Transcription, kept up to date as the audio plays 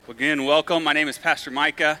Again, welcome. My name is Pastor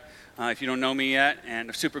Micah, if you don't know me yet, and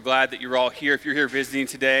I'm super glad that you're all here. If you're here visiting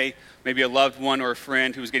today, maybe a loved one or a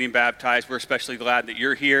friend who's getting baptized, we're especially glad that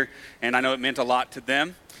you're here, and I know it meant a lot to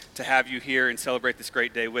them to have you here and celebrate this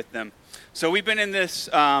great day with them. So we've been in this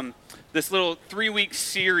little 3-week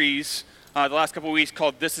series the last couple of weeks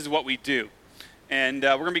called This Is What We Do. And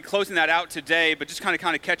we're going to be closing that out today, but just kind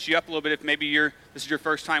of catch you up a little bit if maybe this is your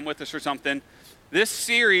first time with us or something. This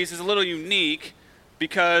series is a little unique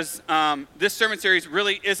because this sermon series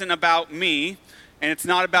really isn't about me, and it's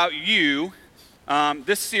not about you.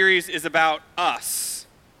 This series is about us,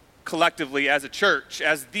 collectively, as a church,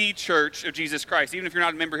 as the church of Jesus Christ. Even if you're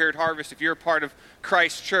not a member here at Harvest, if you're a part of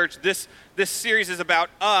Christ Church, this series is about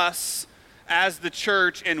us as the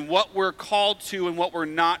church and what we're called to and what we're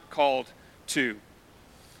not called to.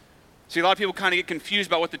 See, a lot of people kind of get confused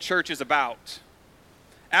about what the church is about.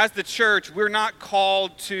 As the church, we're not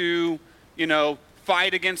called to,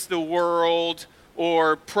 fight against the world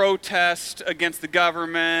or protest against the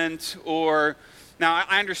government Now,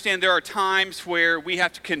 I understand there are times where we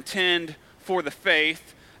have to contend for the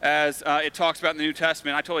faith, as it talks about in the New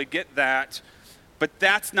Testament. I totally get that. But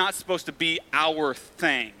that's not supposed to be our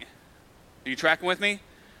thing. Are you tracking with me?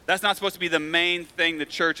 That's not supposed to be the main thing the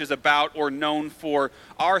church is about or known for.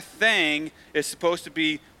 Our thing is supposed to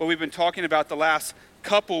be what we've been talking about the last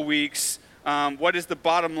couple weeks. What is the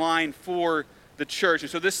bottom line for the church? And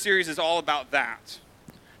so this series is all about that.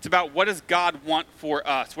 It's about what does God want for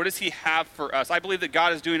us? What does he have for us? I believe that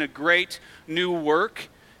God is doing a great new work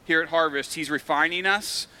here at Harvest. He's refining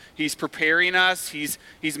us. He's preparing us. He's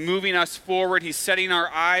moving us forward. He's setting our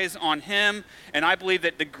eyes on him. And I believe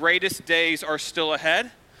that the greatest days are still ahead,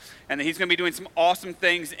 and that he's going to be doing some awesome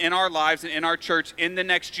things in our lives and in our church in the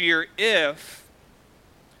next year if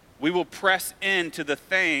we will press into the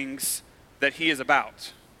things that he is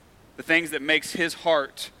about, the things that makes his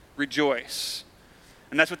heart rejoice.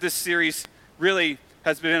 And that's what this series really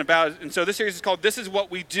has been about. And so this series is called This Is What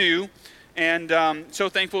We Do. And so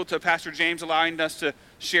thankful to Pastor James allowing us to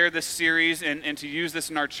share this series and to use this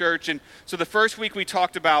in our church. And so the first week we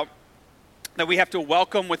talked about that we have to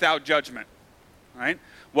welcome without judgment, right?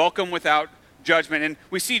 Welcome without judgment. And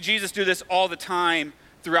we see Jesus do this all the time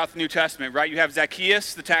throughout the New Testament, right? You have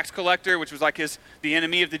Zacchaeus, the tax collector, which was like the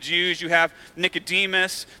enemy of the Jews. You have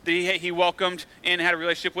Nicodemus that he welcomed and had a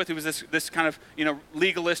relationship with, who was this kind of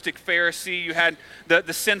legalistic Pharisee. You had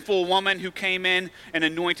the sinful woman who came in and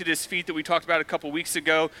anointed his feet that we talked about a couple weeks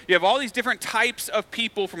ago. You have all these different types of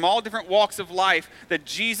people from all different walks of life that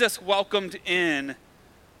Jesus welcomed in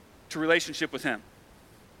to relationship with him.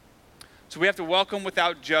 So we have to welcome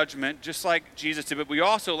without judgment, just like Jesus did. But we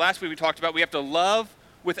also, last week we talked about, we have to love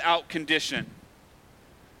without condition.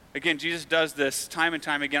 Again, Jesus does this time and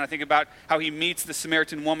time again. I think about how he meets the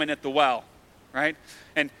Samaritan woman at the well, right?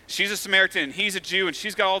 And she's a Samaritan, he's a Jew, and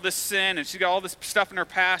she's got all this sin, and she's got all this stuff in her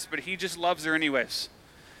past, but he just loves her anyways.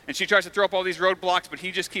 And she tries to throw up all these roadblocks, but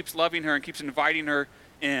he just keeps loving her and keeps inviting her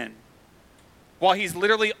in. While he's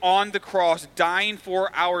literally on the cross, dying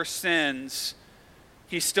for our sins,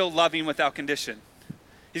 he's still loving without condition.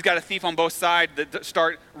 He's got a thief on both sides that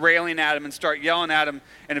start railing at him and start yelling at him.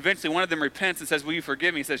 And eventually one of them repents and says, "Will you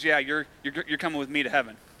forgive me?" He says, "Yeah, you're coming with me to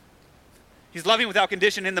heaven." He's loving without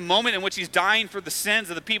condition in the moment in which he's dying for the sins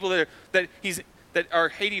of the people that are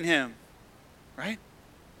hating him, right?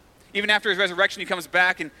 Even after his resurrection, he comes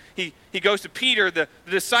back and he goes to Peter, the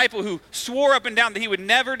disciple who swore up and down that he would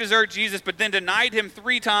never desert Jesus, but then denied him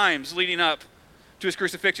 3 times leading up to his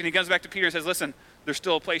crucifixion. He comes back to Peter and says, "Listen, there's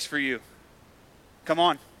still a place for you. Come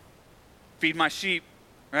on, feed my sheep,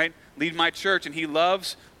 right? Lead my church." And he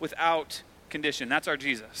loves without condition. That's our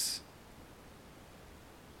Jesus.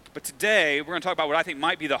 But today, we're going to talk about what I think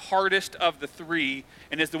might be the hardest of the 3,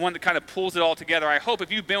 and is the one that kind of pulls it all together. I hope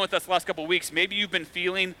if you've been with us the last couple of weeks, maybe you've been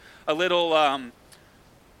feeling a little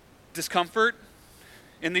discomfort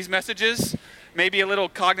in these messages, maybe a little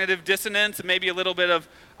cognitive dissonance, maybe a little bit of,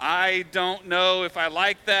 I don't know if I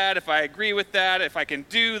like that, if I agree with that, if I can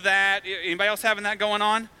do that. Anybody else having that going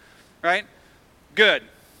on? Right? Good.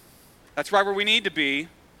 That's right where we need to be.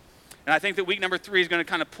 And I think that week number 3 is going to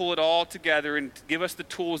kind of pull it all together and give us the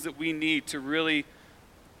tools that we need to really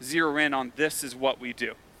zero in on this is what we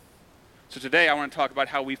do. So today I want to talk about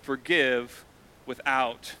how we forgive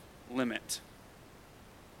without limit.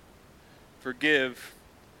 Forgive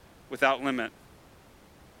without limit.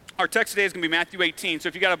 Our text today is going to be Matthew 18. So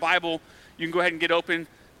if you got a Bible, you can go ahead and get open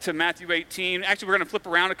to Matthew 18. Actually, we're going to flip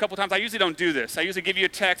around a couple times. I usually don't do this. I usually give you a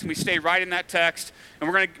text, and we stay right in that text. And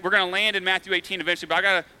we're going to land in Matthew 18 eventually. But I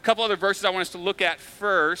got a couple other verses I want us to look at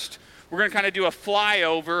first. we're going to kind of do a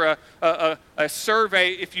flyover, a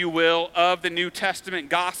survey, if you will, of the New Testament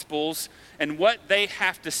Gospels and what they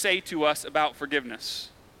have to say to us about forgiveness.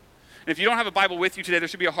 And if you don't have a Bible with you today, there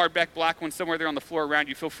should be a hardback black one somewhere there on the floor around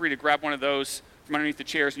you. Feel free to grab one of those from underneath the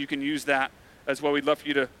chairs, and you can use that as well. We'd love for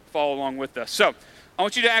you to follow along with us. So I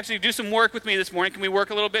want you to actually do some work with me this morning. Can we work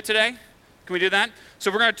a little bit today? Can we do that? So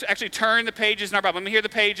we're going to actually turn the pages in our Bible. Let me hear the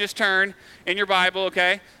pages turn in your Bible,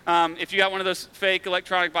 okay? If you got one of those fake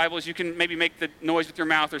electronic Bibles, you can maybe make the noise with your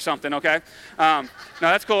mouth or something, okay? No,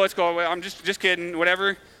 that's cool. That's cool. I'm just kidding.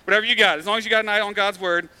 Whatever you got. As long as you got an eye on God's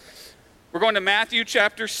Word. We're going to Matthew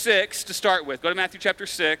chapter 6 to start with. Go to Matthew chapter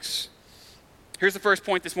 6. Here's the first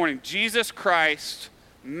point this morning. Jesus Christ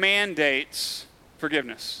mandates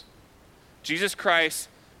forgiveness. Jesus Christ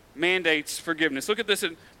mandates forgiveness. Look at this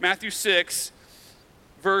in Matthew 6,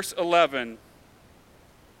 verse 11.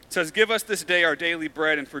 It says, "Give us this day our daily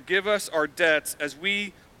bread, and forgive us our debts as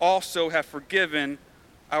we also have forgiven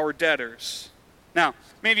our debtors." Now,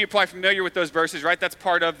 many of you are probably familiar with those verses, right? That's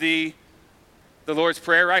part of the Lord's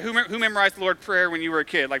Prayer, right? Who memorized the Lord's Prayer when you were a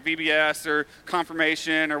kid, like VBS or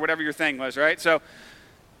confirmation or whatever your thing was, right? So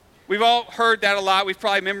we've all heard that a lot. We've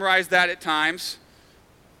probably memorized that at times.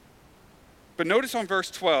 But notice on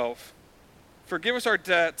verse 12, "Forgive us our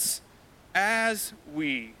debts as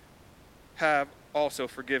we have also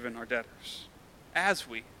forgiven our debtors." As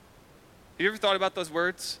we. Have you ever thought about those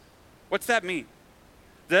words? What's that mean?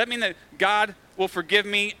 Does that mean that God will forgive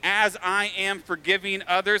me as I am forgiving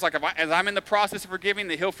others? Like as I'm in the process of forgiving,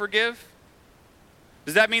 that he'll forgive?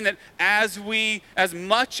 Does that mean that as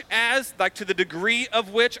much as, like to the degree of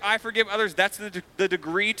which I forgive others, that's the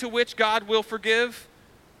degree to which God will forgive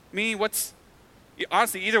me?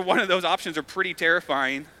 Honestly, either one of those options are pretty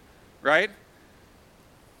terrifying, right?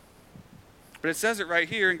 But it says it right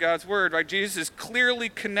here in God's Word, right? Jesus is clearly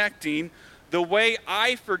connecting the way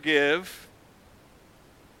I forgive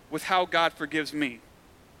with how God forgives me.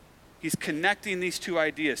 He's connecting these two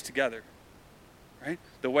ideas together, right?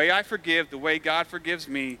 The way I forgive, the way God forgives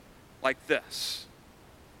me, like this.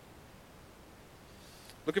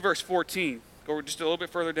 Look at verse 14. Go just a little bit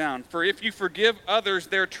further down. "For if you forgive others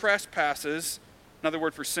their trespasses," another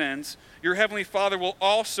word for sins, "your heavenly Father will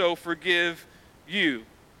also forgive you."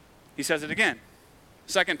 He says it again,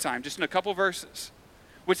 second time, just in a couple verses.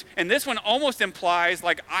 And this one almost implies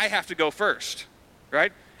like I have to go first,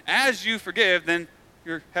 right? As you forgive, then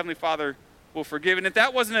your heavenly Father will forgive. And if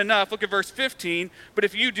that wasn't enough, look at verse 15. "But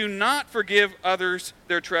if you do not forgive others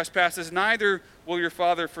their trespasses, neither will your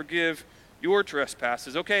Father forgive your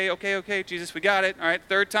trespasses." Okay, Jesus, we got it. All right,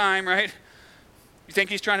 third time, right? You think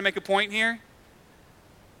he's trying to make a point here?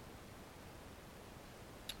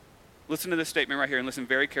 Listen to this statement right here and listen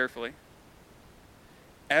very carefully.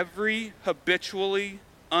 Every habitually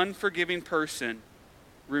unforgiving person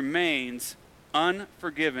remains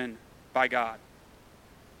unforgiven by God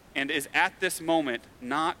and is at this moment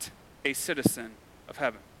not a citizen of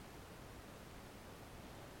heaven.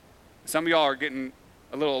 Some of y'all are getting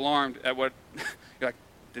a little alarmed at what, you're like,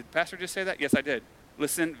 did the pastor just say that? Yes, I did.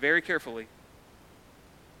 Listen very carefully.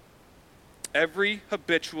 Every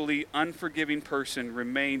habitually unforgiving person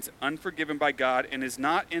remains unforgiven by God and is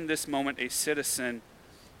not in this moment a citizen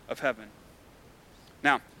of heaven.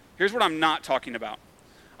 Now, here's what I'm not talking about.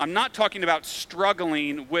 I'm not talking about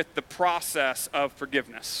struggling with the process of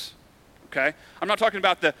forgiveness, okay? I'm not talking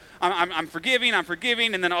about I'm forgiving,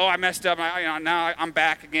 and then, I messed up, now I'm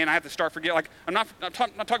back again, I have to start forgiving. Like, I'm not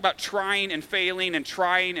talking about trying and failing and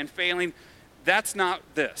trying and failing. That's not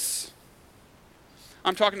this.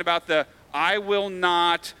 I'm talking about I will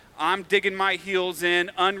not, I'm digging my heels in,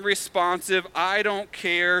 unresponsive, I don't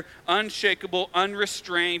care, unshakable,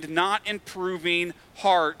 unrestrained, not improving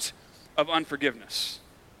heart of unforgiveness.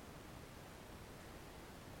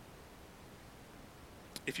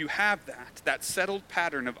 If you have that settled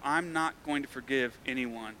pattern of I'm not going to forgive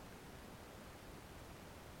anyone,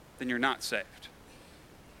 then you're not saved.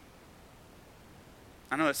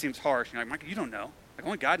 I know that seems harsh. You're like, Micah, you don't know. Like,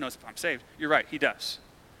 only God knows if I'm saved. You're right, he does.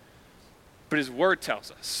 But his word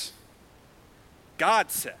tells us.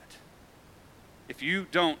 God said, if you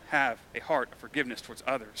don't have a heart of forgiveness towards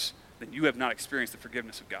others, then you have not experienced the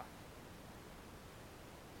forgiveness of God.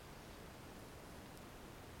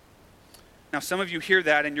 Now, some of you hear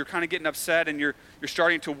that and you're kind of getting upset and you're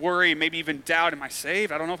starting to worry, maybe even doubt, am I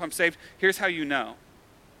saved? I don't know if I'm saved. Here's how you know.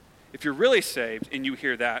 If you're really saved and you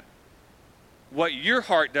hear that, what your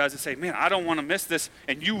heart does is say, man, I don't want to miss this,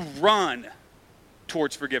 and you run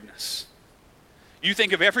towards forgiveness. You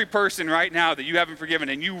think of every person right now that you haven't forgiven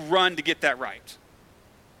and you run to get that right.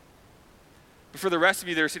 But for the rest of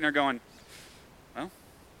you that are sitting there going, well,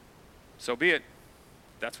 so be it.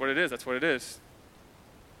 That's what it is. That's what it is.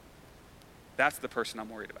 That's the person I'm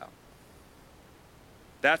worried about.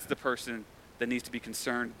 That's the person that needs to be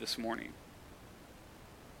concerned this morning.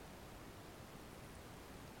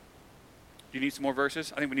 Do you need some more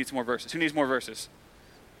verses? I think we need some more verses. Who needs more verses?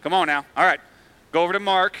 Come on now. All right. Go over to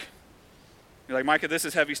Mark. You're like, Micah, this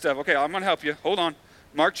is heavy stuff. Okay, I'm going to help you. Hold on.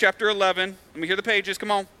 Mark chapter 11. Let me hear the pages.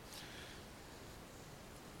 Come on.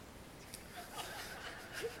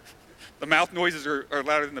 The mouth noises are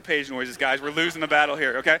louder than the page noises, guys. We're losing the battle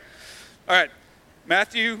here, okay? All right.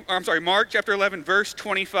 Mark chapter 11, verse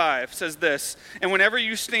 25 says this, "And whenever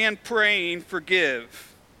you stand praying,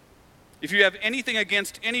 forgive. If you have anything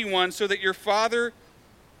against anyone, so that your Father,"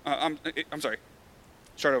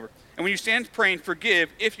 start over. "And when you stand praying,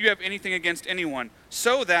 forgive if you have anything against anyone,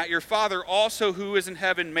 so that your Father also who is in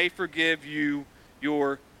heaven may forgive you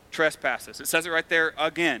your trespasses." It says it right there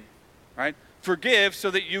again, right? Forgive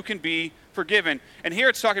so that you can be forgiven. And here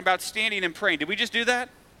it's talking about standing and praying. Did we just do that?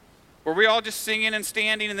 Were we all just singing and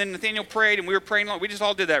standing, and then Nathaniel prayed and we were praying along? We just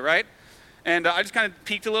all did that, right? And I just kind of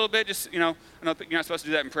peeked a little bit, just, I know you're not supposed to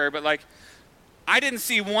do that in prayer, but like, I didn't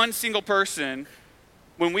see one single person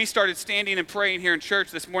when we started standing and praying here in church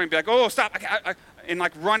this morning be like, "Oh, stop," and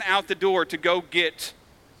like run out the door to go get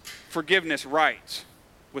forgiveness right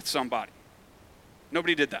with somebody.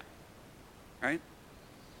 Nobody did that, right?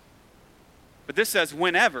 But this says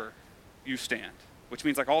whenever you stand, which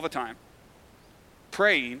means like all the time.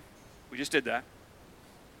 Praying, we just did that.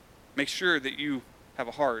 Make sure that you have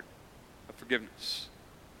a heart of forgiveness,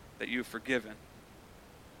 that you've forgiven.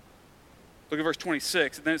 Look at verse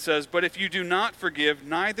 26, and then it says, "But if you do not forgive,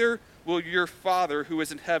 neither will your Father who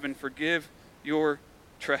is in heaven forgive your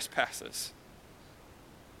trespasses."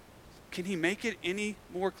 Can he make it any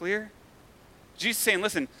more clear? Jesus is saying,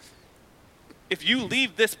 listen, if you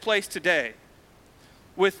leave this place today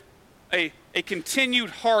with a continued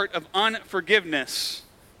heart of unforgiveness,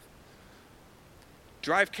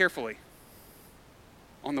 drive carefully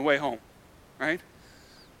on the way home, right?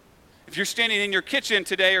 If you're standing in your kitchen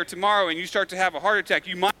today or tomorrow and you start to have a heart attack,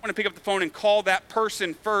 you might want to pick up the phone and call that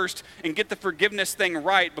person first and get the forgiveness thing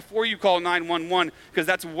right before you call 911, because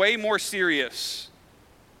that's way more serious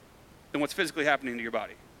than what's physically happening to your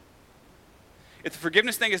body. If the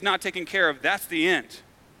forgiveness thing is not taken care of, that's the end.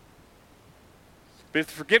 But if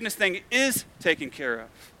the forgiveness thing is taken care of,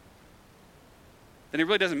 then it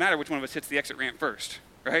really doesn't matter which one of us hits the exit ramp first,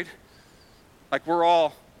 right? Like, we're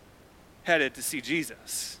all headed to see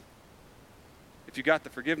Jesus. If you got the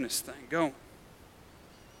forgiveness thing going.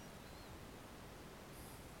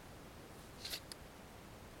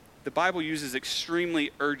 The Bible uses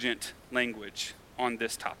extremely urgent language on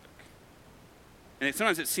this topic. And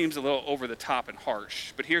sometimes it seems a little over the top and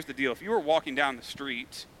harsh. But here's the deal. If you were walking down the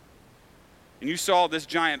street and you saw this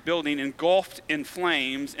giant building engulfed in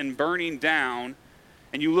flames and burning down,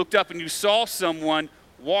 and you looked up and you saw someone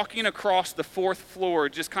walking across the 4th floor,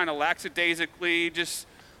 just kind of lackadaisically, just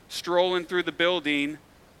strolling through the building,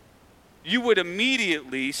 you would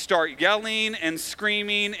immediately start yelling and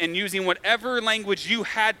screaming and using whatever language you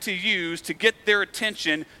had to use to get their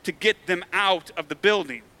attention, to get them out of the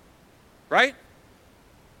building, right?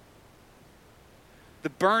 The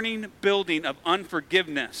burning building of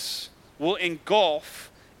unforgiveness will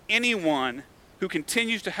engulf anyone who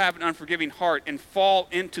continues to have an unforgiving heart and fall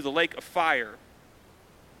into the lake of fire.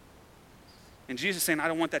 And Jesus is saying, I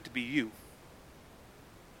don't want that to be you.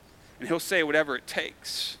 And he'll say whatever it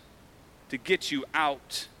takes to get you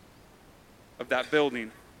out of that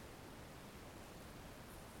building.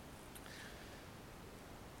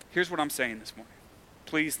 Here's what I'm saying this morning.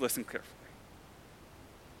 Please listen carefully.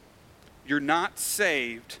 You're not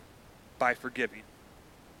saved by forgiving.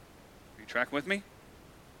 Are you tracking with me?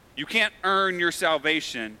 You can't earn your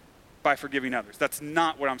salvation by forgiving others. That's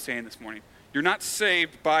not what I'm saying this morning. You're not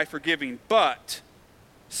saved by forgiving, but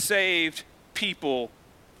saved people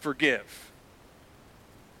forgive.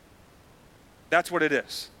 That's what it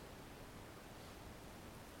is.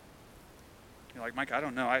 You're like, Mike, I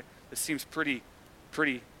don't know. This seems pretty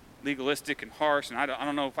legalistic and harsh, and I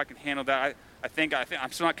don't know if I can handle that. I think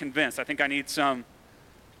I'm still not convinced. I think I need some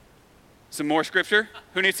more scripture.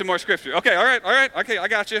 Who needs some more scripture? Okay, all right. Okay, I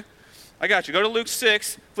got you. Go to Luke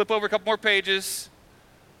 6. Flip over a couple more pages.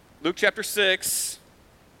 Luke chapter 6,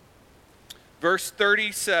 verse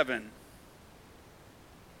 37.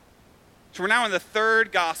 So we're now in the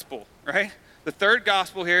third gospel, right? The third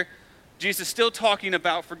gospel here. Jesus is still talking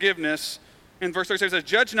about forgiveness. In verse 37 it says,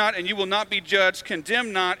 "Judge not, and you will not be judged.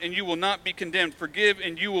 Condemn not, and you will not be condemned. Forgive,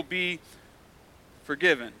 and you will be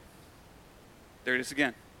forgiven." There it is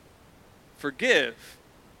again. Forgive,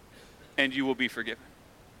 and you will be forgiven.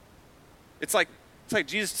 It's like It's like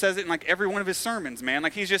Jesus says it in like every one of his sermons, man.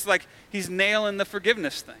 Like he's nailing the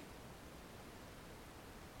forgiveness thing.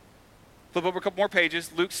 Flip over a couple more pages,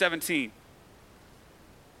 Luke 17.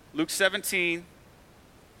 Luke 17,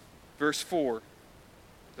 verse 4.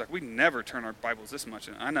 It's like, we never turn our Bibles this much.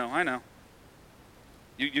 I know.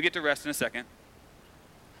 You get to rest in a second.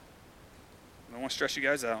 I don't want to stress you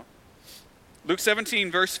guys out. Luke 17,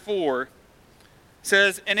 verse 4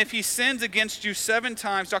 says, and if he sins against you 7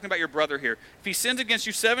 times, talking about your brother here, if he sins against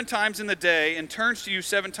you 7 times in the day and turns to you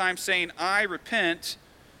 7 times saying, I repent,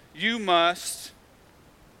 you must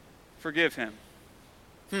forgive him.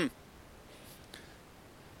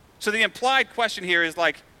 So the implied question here is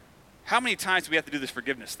like, how many times do we have to do this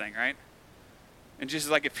forgiveness thing, right? And Jesus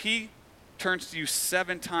is like, if he turns to you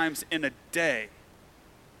 7 times in a day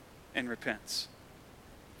and repents,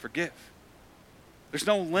 forgive. There's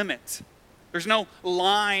no limit. There's no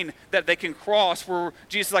line that they can cross where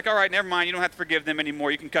Jesus is like, all right, never mind, you don't have to forgive them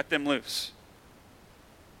anymore. You can cut them loose.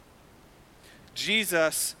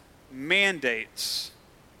 Jesus mandates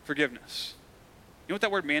forgiveness. You know what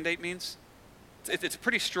that word mandate means? It's a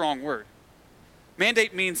pretty strong word.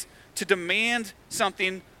 Mandate means to demand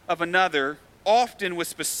something of another, often with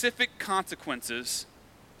specific consequences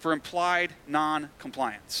for implied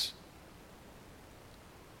non-compliance.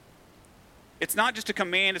 It's not just a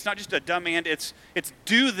command, it's not just a demand, it's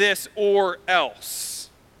do this or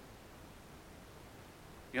else.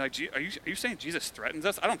 You're like, are you saying Jesus threatens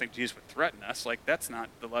us? I don't think Jesus would threaten us. Like, that's not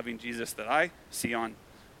the loving Jesus that I see on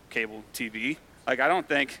cable TV. Like, I don't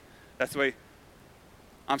think that's the way.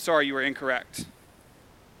 I'm sorry, you were incorrect.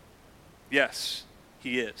 Yes,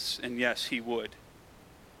 he is, and yes, he would.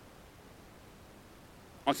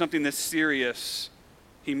 On something this serious,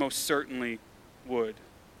 he most certainly would.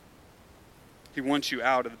 He wants you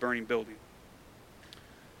out of the burning building.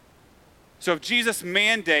 So if Jesus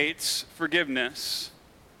mandates forgiveness,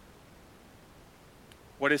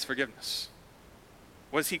 what is forgiveness?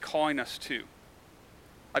 What is he calling us to?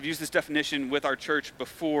 I've used this definition with our church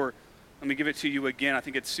before. Let me give it to you again. I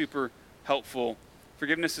think it's super helpful.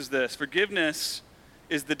 Forgiveness is this. Forgiveness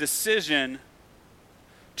is the decision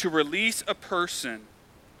to release a person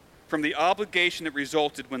from the obligation that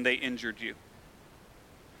resulted when they injured you.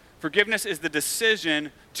 Forgiveness is the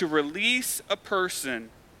decision to release a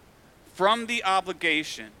person from the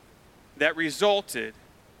obligation that resulted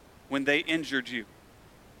when they injured you.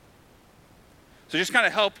 So just kind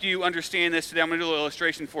of help you understand this today, I'm going to do a little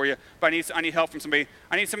illustration for you, but I need help from somebody.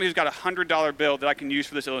 I need somebody who's got a $100 bill that I can use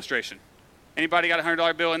for this illustration. Anybody got a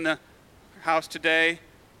 $100 bill in the house today?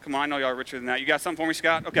 Come on, I know y'all are richer than that. You got something for me,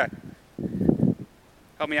 Scott? Okay.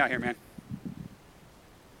 Help me out here, man.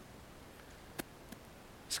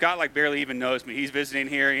 Scott like barely even knows me. He's visiting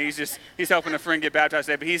here. He's helping a friend get baptized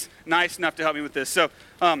today, but he's nice enough to help me with this. So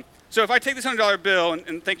if I take this $100 bill,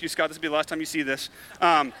 and thank you, Scott, this will be the last time you see this,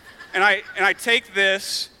 and I take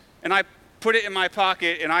this and I put it in my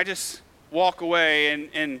pocket and I just walk away,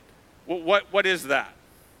 and what is that?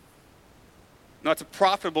 No, it's a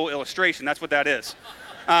profitable illustration. That's what that is.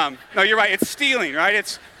 No, you're right. It's stealing,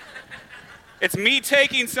 right? It's me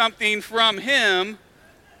taking something from him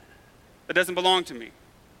that doesn't belong to me.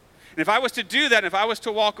 And if I was to do that, and if I was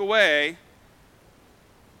to walk away,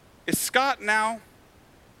 is Scott now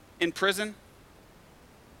in prison?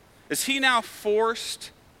 Is he now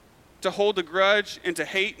forced to hold a grudge and to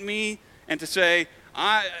hate me and to say,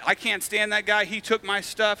 I can't stand that guy, he took my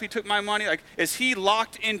stuff, he took my money? Like, is he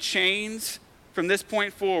locked in chains from this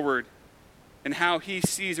point forward in how he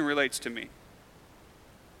sees and relates to me?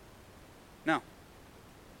 No,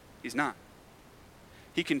 he's not.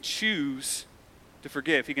 He can choose to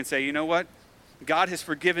forgive. He can say, you know what? God has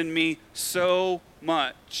forgiven me so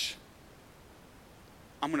much.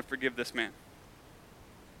 I'm going to forgive this man.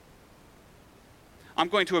 I'm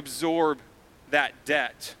going to absorb that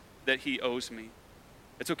debt that he owes me.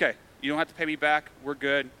 It's okay. You don't have to pay me back. We're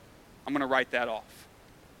good. I'm going to write that off.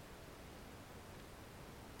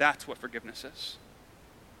 That's what forgiveness is.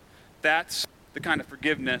 That's the kind of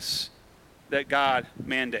forgiveness that God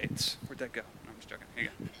mandates. Where'd that go? No, I'm just joking. Here you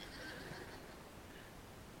go.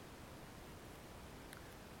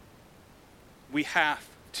 We have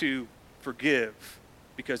to forgive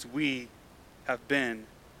because we have been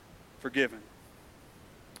forgiven.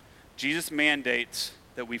 Jesus mandates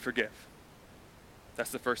that we forgive. That's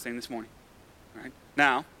the first thing this morning. All right?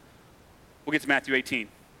 Now, we'll get to Matthew 18.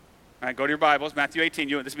 All right, go to your Bibles, Matthew 18.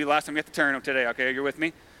 This will be the last time you have to turn them today, okay? You're with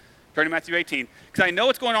me? Turn to Matthew 18. Because I know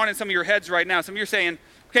what's going on in some of your heads right now. Some of you are saying,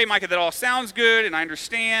 okay, Micah, that all sounds good, and I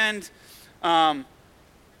understand. But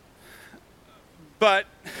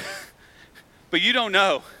you don't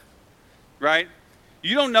know, right?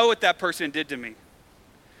 You don't know what that person did to me.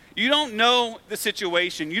 You don't know the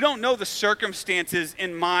situation. You don't know the circumstances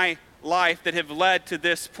in my life that have led to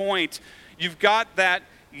this point. You've got that,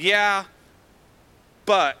 yeah,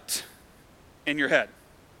 but in your head.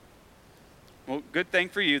 Well, good thing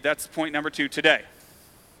for you. That's point number 2 today.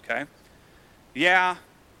 Okay? Yeah,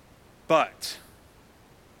 but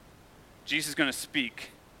Jesus is going to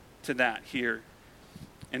speak to that here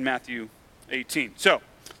in Matthew 18. So,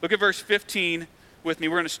 look at verse 15 with me.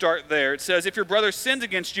 We're going to start there. It says, if your brother sins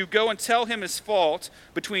against you, go and tell him his fault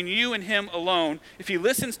between you and him alone. If he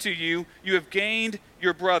listens to you, you have gained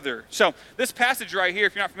your brother. So this passage right here,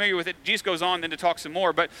 if you're not familiar with it, Jesus goes on then to talk some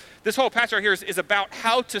more. But this whole passage right here is about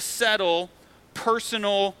how to settle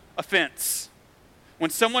personal offense. When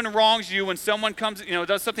someone wrongs you, when someone comes,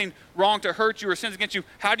 does something wrong to hurt you or sins against you,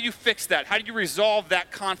 how do you fix that? How do you resolve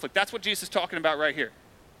that conflict? That's what Jesus is talking about right here.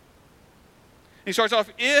 He starts off,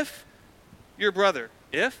 if your brother,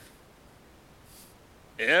 if,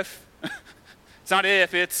 it's not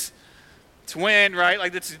if, it's when, right?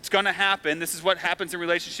 Like it's going to happen. This is what happens in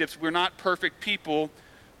relationships. We're not perfect people.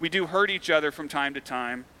 We do hurt each other from time to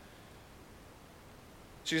time.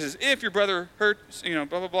 She says, if your brother hurts, blah,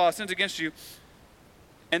 blah, blah, sins against you.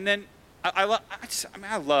 And then I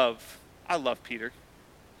love Peter.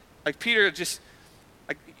 Like Peter just,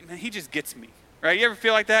 man, he just gets me, right? You ever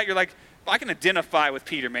feel like that? You're like, I can identify with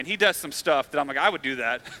Peter, man. He does some stuff that I'm like, I would do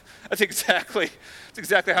that. That's exactly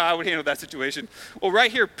how I would handle that situation. Well,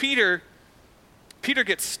 right here, Peter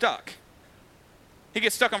gets stuck. He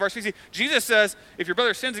gets stuck on verse 15. Jesus says, if your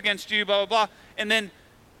brother sins against you, blah, blah, blah. And then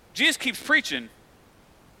Jesus keeps preaching.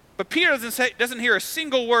 But Peter doesn't hear a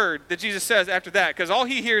single word that Jesus says after that, because all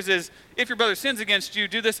he hears is, if your brother sins against you,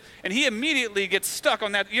 do this. And he immediately gets stuck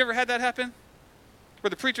on that. You ever had that happen? Where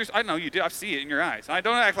the preachers, I know you do, I see it in your eyes. I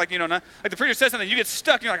don't act like, like the preacher says something, you get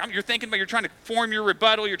stuck, you're like, you're thinking about, you're trying to form your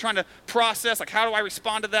rebuttal, you're trying to process, like, how do I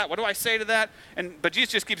respond to that? What do I say to that? But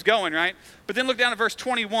Jesus just keeps going, right? But then look down at verse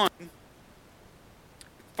 21.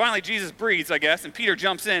 Finally, Jesus breathes, I guess, and Peter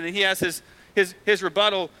jumps in, and he has his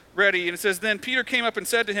rebuttal ready, and it says, then Peter came up and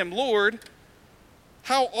said to him, Lord,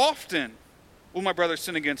 how often will my brother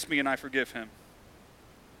sin against me and I forgive him?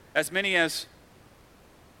 As many as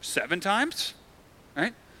 7 times?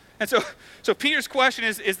 Right? And so Peter's question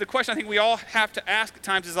is the question I think we all have to ask at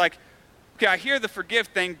times is like, okay, I hear the forgive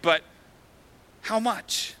thing, but how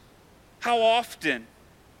much? How often?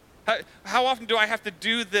 How often do I have to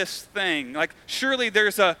do this thing? Like, surely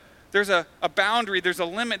there's a boundary, there's a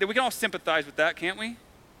limit that we can all sympathize with that, can't we?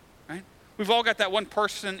 Right? We've all got that one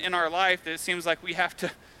person in our life that it seems like we have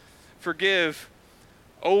to forgive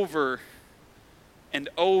over and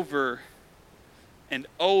over and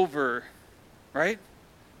over. Right?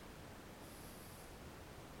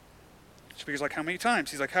 Peter's like, how many times?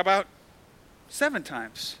 He's like, how about 7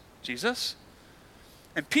 times, Jesus?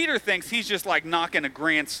 And Peter thinks he's just like knocking a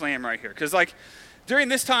grand slam right here. Because like during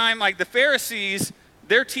this time, like the Pharisees,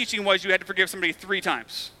 their teaching was you had to forgive somebody 3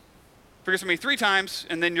 times. Forgive somebody 3 times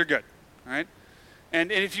and then you're good. All right?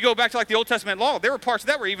 And if you go back to like the Old Testament law, there were parts of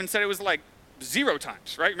that where even said it was like 0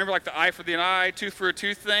 times, right? Remember like the eye for the eye, tooth for a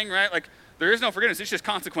tooth thing, right? Like there is no forgiveness, it's just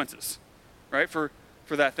consequences. Right, for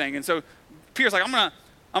that thing. And so Peter's like,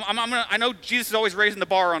 I know Jesus is always raising the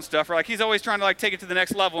bar on stuff, or like he's always trying to like take it to the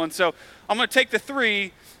next level. And so I'm going to take the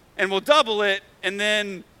 3 and we'll double it and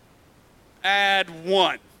then add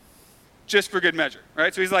 1 just for good measure,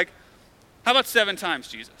 right? So he's like, how about 7 times,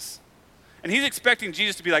 Jesus? And he's expecting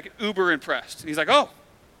Jesus to be like uber impressed. And he's like, oh,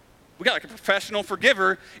 we got like a professional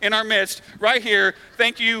forgiver in our midst right here.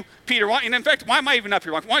 Thank you, Peter. And in fact, why am I even up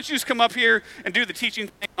here? Why don't you just come up here and do the teaching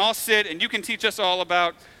thing? I'll sit and you can teach us all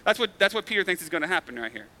about. That's what Peter thinks is going to happen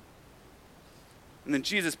right here. And then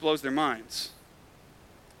Jesus blows their minds.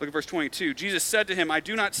 Look at verse 22. Jesus said to him, I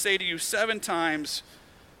do not say to you 7 times,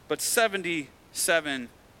 but 77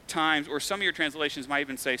 times. Or some of your translations might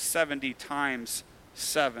even say 70 times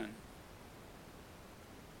 7.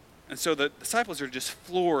 And so the disciples are just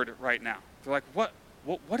floored right now. They're like,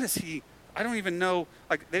 what is he? I don't even know.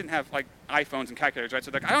 Like, they didn't have, like, iPhones and calculators, right? So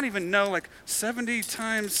they're like, I don't even know, like, 70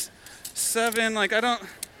 times 7. Like,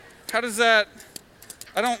 how does that,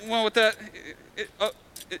 I don't know what that,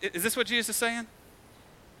 is this what Jesus is saying?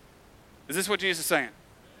 Is this what Jesus is saying?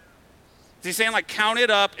 Is he saying, like, count it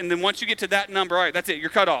up, and then once you get to that number, all right, that's it. You're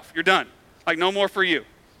cut off. You're done. Like, no more for you.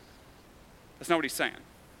 That's not what he's saying.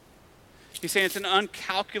 He's saying it's an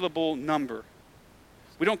uncalculable number.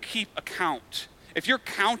 We don't keep a count. If you're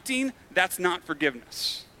counting, that's not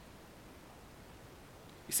forgiveness.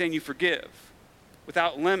 He's saying you forgive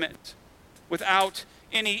without limit, without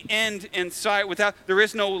any end in sight, there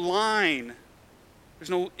is no line. There's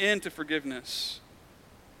no end to forgiveness.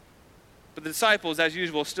 But the disciples, as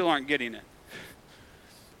usual, still aren't getting it.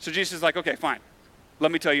 So Jesus is like, okay, fine.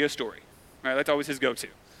 Let me tell you a story. Right? That's always his go-to.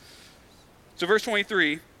 So verse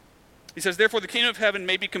 23, he says, therefore the kingdom of heaven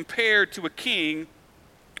may be compared to a king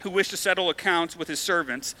who wished to settle accounts with his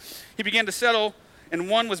servants. He began to settle, and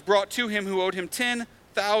one was brought to him who owed him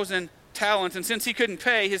 10,000 talents. And since he couldn't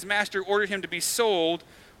pay, his master ordered him to be sold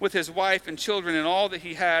with his wife and children and all that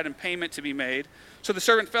he had, and payment to be made. So the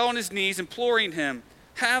servant fell on his knees, imploring him,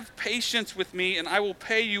 have patience with me, and I will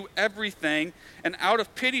pay you everything. And out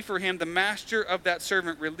of pity for him, the master of that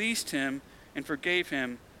servant released him and forgave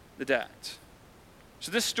him the debt.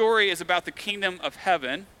 So this story is about the kingdom of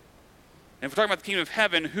heaven. And if we're talking about the kingdom of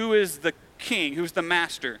heaven, who is the king? Who's the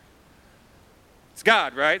master? It's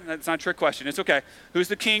God, right? That's not a trick question. It's okay. Who's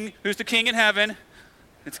the king? Who's the king in heaven?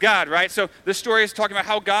 It's God, right? So this story is talking about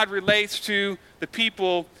how God relates to the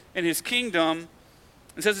people in his kingdom.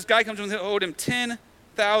 It says this guy comes and owed him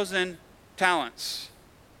 10,000 talents.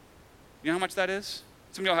 You know how much that is?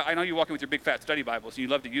 Some of y'all, I know you walk in with your big fat study Bibles, and you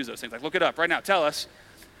love to use those things. Like, look it up right now. Tell us,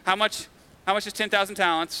 how much is 10,000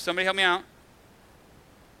 talents? Somebody help me out.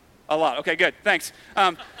 A lot. Okay, good. Thanks.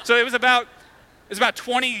 So it was about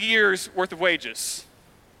 20 years worth of wages.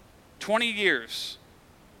 20 years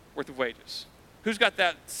worth of wages. Who's got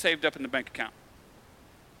that saved up in the bank account?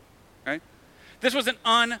 Right? This was an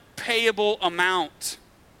unpayable amount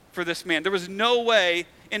for this man. There was no way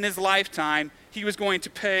in his lifetime he was going to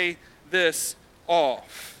pay this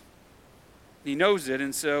off. He knows it,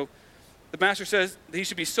 and so the master says that he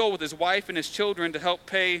should be sold with his wife and his children to help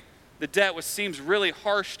pay the debt, which seems really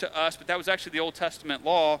harsh to us, but that was actually the Old Testament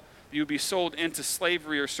law. You would be sold into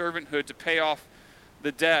slavery or servanthood to pay off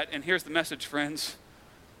the debt. And here's the message, friends.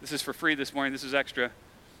 This is for free this morning. This is extra.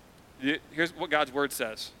 Here's what God's word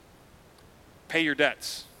says. Pay your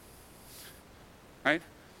debts. Right?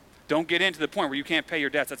 Don't get into the point where you can't pay your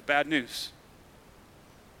debts. That's bad news.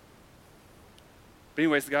 But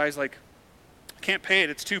anyways, the guy's like, I can't pay it.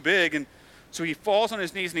 It's too big. And so he falls on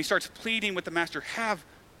his knees and he starts pleading with the master, have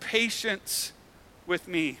patience with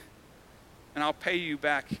me, and I'll pay you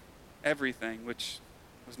back everything, which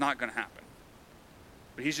was not going to happen.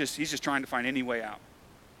 But he's just trying to find any way out.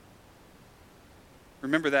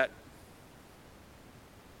 Remember that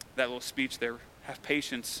little speech there, have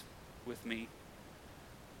patience with me.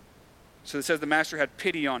 So it says the master had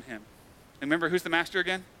pity on him. And remember, who's the master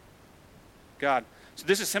again? God. So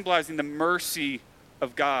this is symbolizing the mercy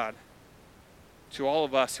of God to all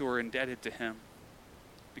of us who are indebted to him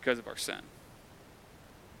because of our sin.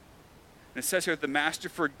 And it says here that the master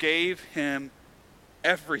forgave him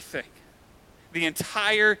everything. The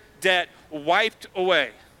entire debt wiped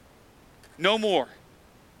away. No more.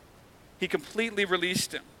 He completely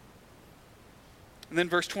released him. And then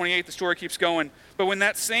verse 28, the story keeps going. But when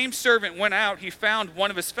that same servant went out, he found one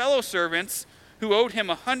of his fellow servants who owed him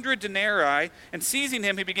 100 denarii, and seizing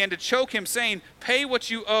him, he began to choke him, saying, pay what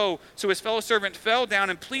you owe. So his fellow servant fell down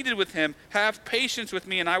and pleaded with him, have patience with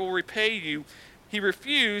me, and I will repay you. He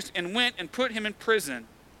refused and went and put him in prison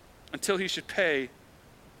until he should pay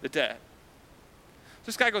the debt. So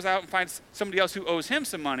this guy goes out and finds somebody else who owes him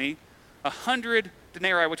some money, 100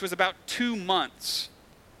 denarii, which was about 2 months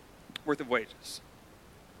worth of wages.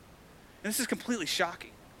 And this is completely shocking.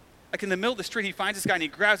 Like in the middle of the street, he finds this guy and he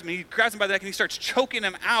grabs him by the neck and he starts choking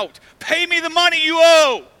him out. Pay me the money you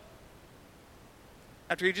owe!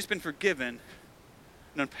 After he'd just been forgiven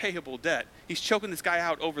an unpayable debt. He's choking this guy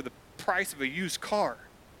out over the price of a used car.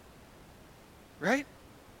 Right?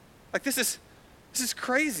 Like this is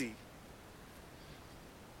crazy.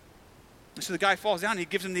 And so the guy falls down and he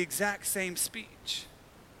gives him the exact same speech.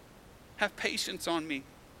 Have patience on me.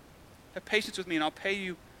 Have patience with me and I'll pay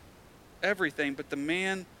you everything. But the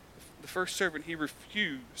man, the first servant, he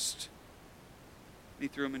refused. He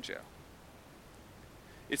threw him in jail.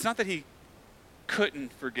 It's not that he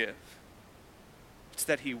couldn't forgive. It's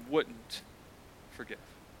that he wouldn't forgive.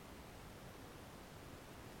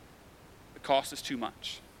 The cost is too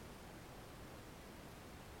much.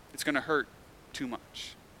 It's going to hurt too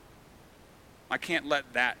much. I can't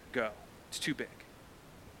let that go. It's too big.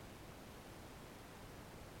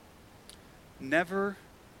 Never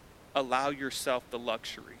allow yourself the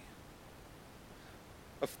luxury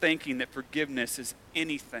of thinking that forgiveness is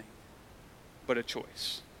anything but a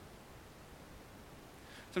choice.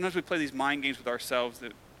 Sometimes we play these mind games with ourselves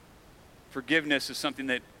that forgiveness is something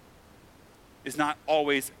that is not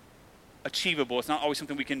always achievable. It's not always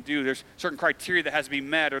something we can do. There's certain criteria that has to be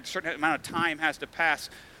met or a certain amount of time has to pass.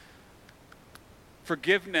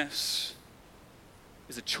 Forgiveness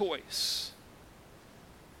is a choice.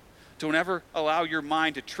 Don't ever allow your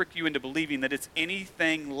mind to trick you into believing that it's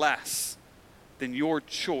anything less than your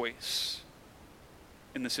choice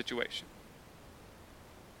in the situation.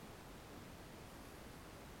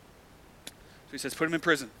 So he says, put him in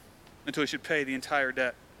prison until he should pay the entire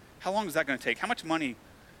debt. How long is that going to take? How much money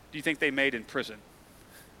do you think they made in prison?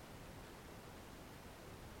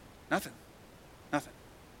 Nothing. Nothing.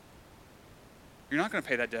 You're not going to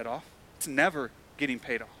pay that debt off. It's never getting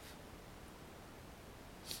paid off.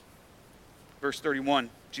 Verse 31,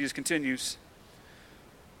 Jesus continues.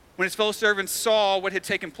 When his fellow servants saw what had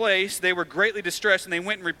taken place, they were greatly distressed, and they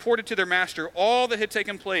went and reported to their master all that had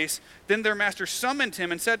taken place. Then their master summoned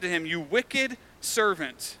him and said to him, "You wicked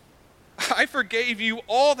servant, I forgave you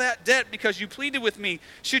all that debt because you pleaded with me.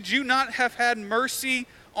 Should you not have had mercy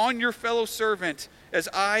on your fellow servant as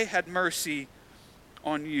I had mercy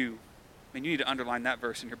on you?" And you need to underline that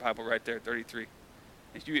verse in your Bible right there, 33.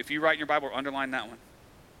 If you write in your Bible, underline that one.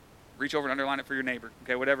 Reach over and underline it for your neighbor,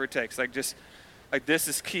 okay, whatever it takes. This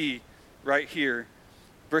is key right here.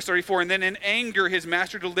 Verse 34, and then in anger his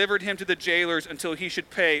master delivered him to the jailers until he should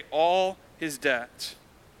pay all his debt.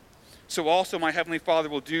 So also my heavenly Father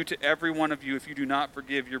will do to every one of you if you do not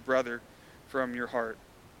forgive your brother from your heart.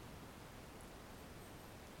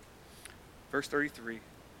 Verse 33,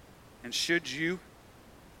 and should you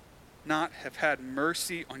not have had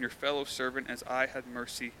mercy on your fellow servant as I had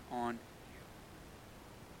mercy on you?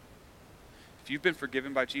 If you've been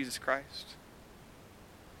forgiven by Jesus Christ,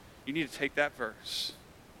 you need to take that verse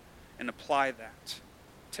and apply that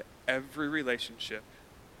to every relationship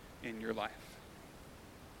in your life.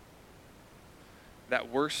 That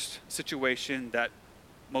worst situation, that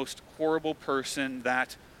most horrible person,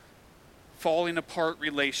 that falling apart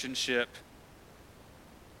relationship.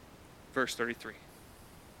 Verse 33.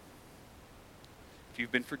 If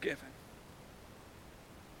you've been forgiven,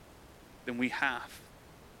 then we have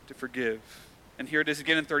to forgive. And here it is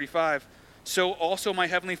again in 35. So also my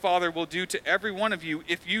heavenly Father will do to every one of you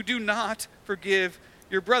if you do not forgive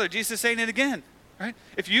your brother. Jesus is saying it again, right?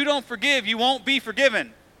 If you don't forgive, you won't be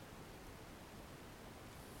forgiven.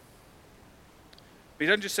 But he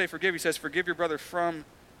doesn't just say forgive, he says forgive your brother from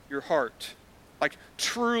your heart. Like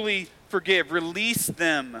truly forgive, release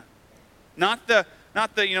them. Not the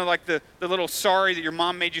little sorry that your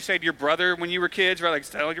mom made you say to your brother when you were kids, right? Like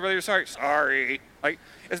tell your brother you're sorry. Sorry. Like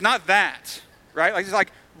it's not that, right? Like it's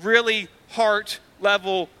like really heart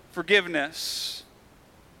level forgiveness.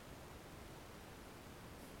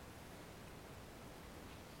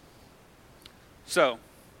 So,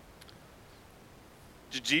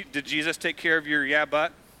 did Jesus take care of your yeah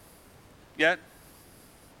but yet?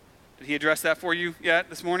 Did he address that for you yet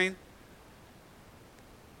this morning?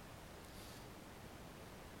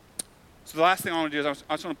 So the last thing I want to do is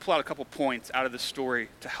I just want to pull out a couple points out of this story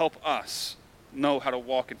to help us know how to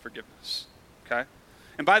walk in forgiveness. Okay?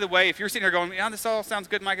 And by the way, if you're sitting here going, yeah, this all sounds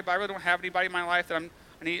good, Micah, but I really don't have anybody in my life that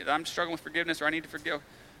I'm struggling with forgiveness or I need to forgive,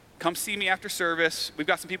 come see me after service. We've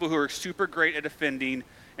got some people who are super great at offending,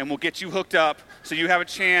 and we'll get you hooked up so you have a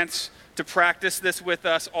chance to practice this with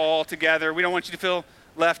us all together. We don't want you to feel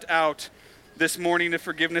left out this morning if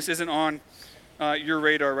forgiveness isn't on your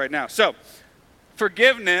radar right now. So,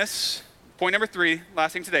 forgiveness, point number 3,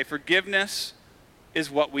 last thing today, forgiveness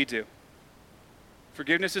is what we do.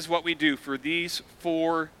 Forgiveness is what we do for these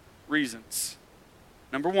 4 reasons.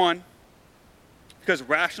 Number 1, because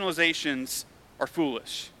rationalizations are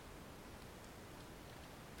foolish.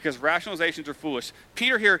 Because rationalizations are foolish.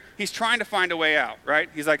 Peter here, he's trying to find a way out, right?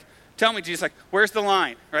 He's like, tell me, Jesus, like, where's the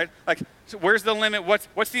line, right? Like, so where's the limit?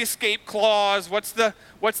 What's the escape clause? What's the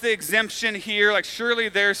exemption here? Like, surely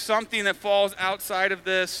there's something that falls outside of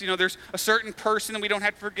this. You know, there's a certain person that we don't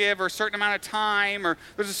have to forgive, or a certain amount of time, or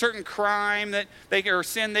there's a certain crime that or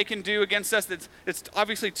sin they can do against us that's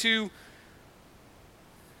obviously too.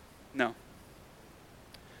 No.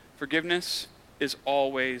 Forgiveness is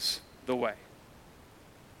always the way.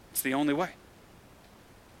 It's the only way.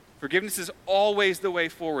 Forgiveness is always the way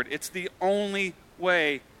forward. It's the only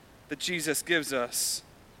way that Jesus gives us.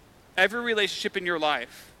 Every relationship in your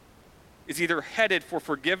life is either headed for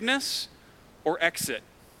forgiveness or exit.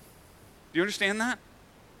 Do you understand that?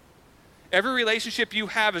 Every relationship you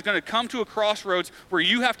have is going to come to a crossroads where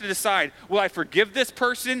you have to decide, will I forgive this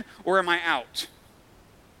person or am I out?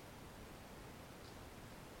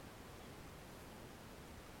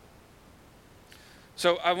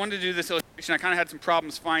 So I wanted to do this illustration. I kind of had some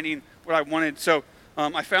problems finding what I wanted. So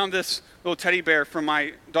I found this little teddy bear from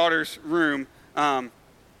my daughter's room. Isn't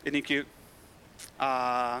he cute?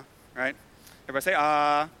 Right? Everybody say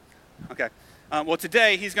ah. Okay. Well,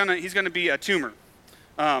 today he's gonna be a tumor.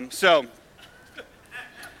 So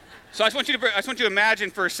I just want you to imagine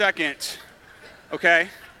for a second, okay,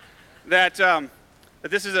 that that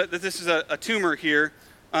this is a tumor here.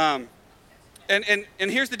 And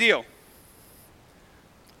here's the deal.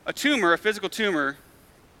 A tumor, a physical tumor,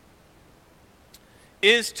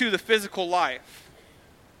 is to the physical life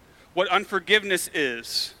what unforgiveness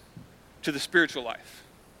is to the spiritual life.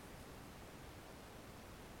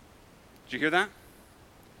 Did you hear that?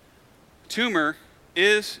 Tumor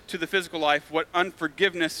is to the physical life what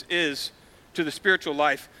unforgiveness is to the spiritual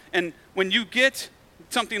life. And when you get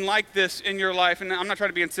something like this in your life, and I'm not trying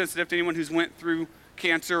to be insensitive to anyone who's went through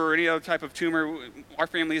cancer or any other type of tumor, our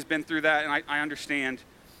family has been through that, and I understand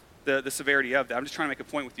the severity of that. I'm just trying to make a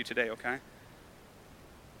point with you today, okay?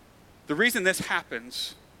 The reason this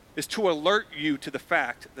happens is to alert you to the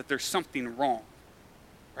fact that there's something wrong,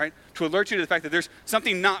 right? To alert you to the fact that there's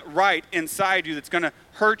something not right inside you that's going to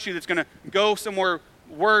hurt you, that's going to go somewhere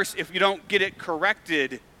worse if you don't get it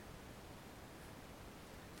corrected.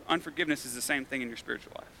 Unforgiveness is the same thing in your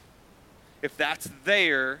spiritual life. If that's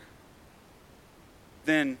there,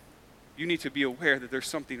 then you need to be aware that there's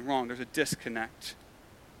something wrong. There's a disconnect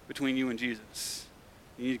between you and Jesus.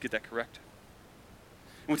 You need to get that corrected.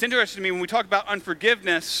 And what's interesting to me, when we talk about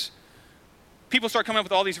unforgiveness, people start coming up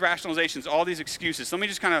with all these rationalizations, all these excuses. So let me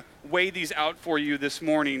just kind of weigh these out for you this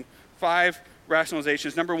morning. 5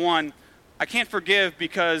 rationalizations. Number 1, I can't forgive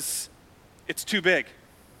because it's too big,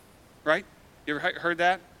 right? You ever heard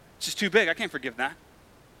that? It's just too big. I can't forgive that.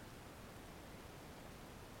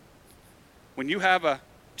 When you have a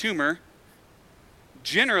tumor,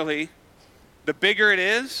 generally, the bigger it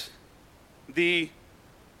is, the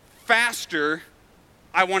faster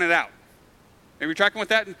I want it out. Are you tracking with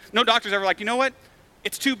that? No doctor's ever like, you know what?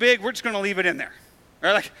 It's too big. We're just going to leave it in there.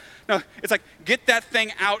 Right? Like, no, it's like, get that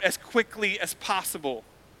thing out as quickly as possible.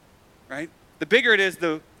 Right? The bigger it is,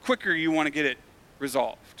 the quicker you want to get it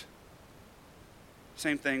resolved.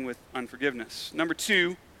 Same thing with unforgiveness. Number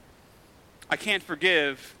 2, I can't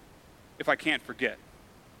forgive if I can't forget.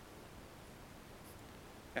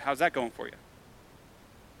 How's that going for you?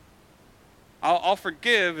 I'll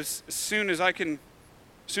forgive as soon as I can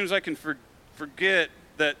forget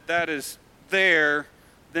that is there,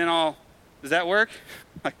 then does that work?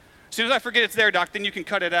 Like, as soon as I forget it's there, Doc, then you can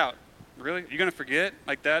cut it out. Really? You're going to forget?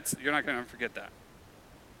 You're not going to forget that.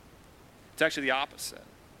 It's actually the opposite.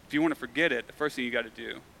 If you want to forget it, the first thing you got to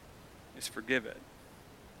do is forgive it.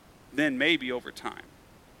 Then maybe over time,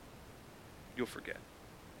 you'll forget.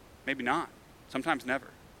 Maybe not. Sometimes never.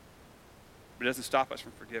 But it doesn't stop us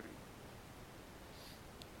from forgiving.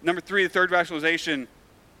 Number 3, the third rationalization,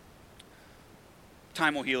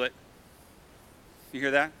 time will heal it. You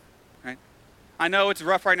hear that? Right? I know it's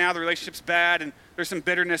rough right now, the relationship's bad, and there's some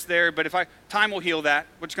bitterness there, but time will heal that.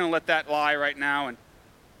 We're just going to let that lie right now. And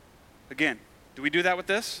again, do we do that with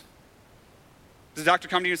this? Does the doctor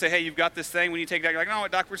come to you and say, hey, you've got this thing, when you take that, you're like, no,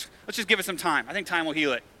 doc, let's just give it some time. I think time will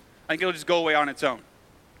heal it. I think it'll just go away on its own.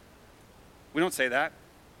 We don't say that.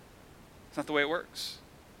 It's not the way it works.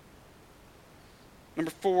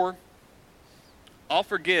 Number 4, I'll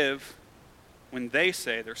forgive when they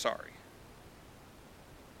say they're sorry.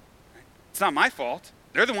 It's not my fault.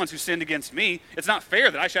 They're the ones who sinned against me. It's not fair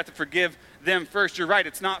that I should have to forgive them first. You're right,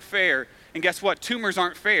 it's not fair. And guess what? Tumors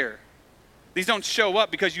aren't fair. These don't show up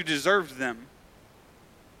because you deserved them.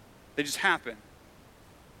 They just happen.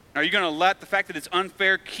 Are you going to let the fact that it's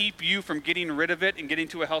unfair keep you from getting rid of it and getting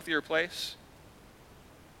to a healthier place?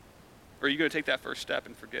 Or are you going to take that first step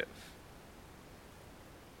and forgive?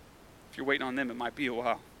 If you're waiting on them, it might be a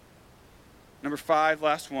while. Number 5,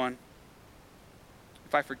 last one.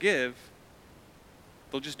 If I forgive,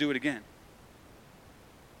 they'll just do it again.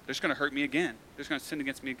 They're just going to hurt me again. They're just going to sin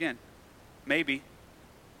against me again. Maybe.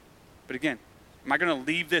 But again, am I going to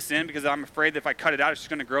leave this in because I'm afraid that if I cut it out, it's just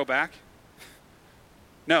going to grow back?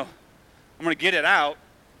 No. I'm going to get it out,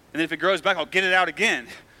 and then if it grows back, I'll get it out again.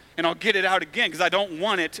 And I'll get it out again because I don't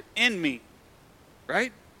want it in me.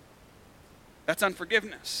 Right? That's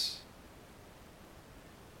unforgiveness.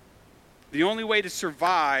 The only way to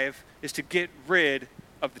survive is to get rid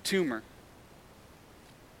of the tumor.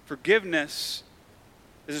 Forgiveness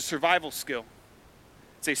is a survival skill.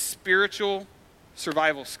 It's a spiritual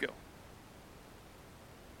survival skill.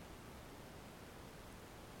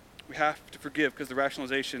 We have to forgive because the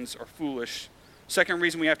rationalizations are foolish. Second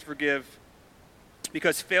reason we have to forgive,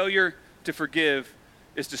 because failure to forgive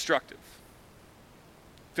is destructive.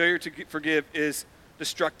 Failure to forgive is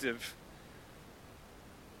destructive.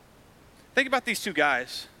 Think about these two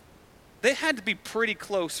guys. They had to be pretty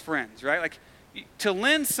close friends, right? Like, to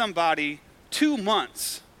lend somebody 2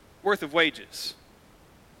 months worth of wages.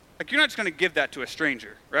 Like, you're not just going to give that to a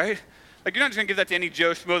stranger, right? Like, you're not just going to give that to any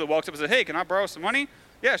Joe Schmo that walks up and says, hey, can I borrow some money?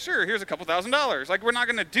 Yeah, sure, here's a couple $1,000s. Like, we're not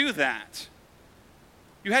going to do that.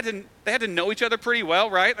 they had to know each other pretty well,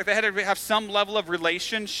 right? Like they had to have some level of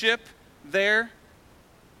relationship there.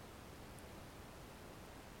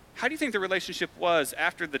 How do you think the relationship was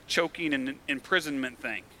after the choking and imprisonment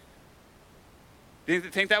thing? Do you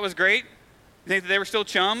think that was great? You think that they were still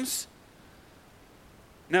chums?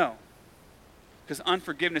 No. Because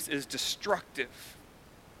unforgiveness is destructive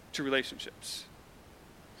to relationships.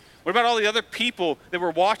 What about all the other people that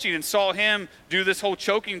were watching and saw him do this whole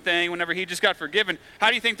choking thing whenever he just got forgiven? How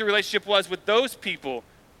do you think the relationship was with those people?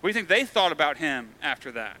 What do you think they thought about him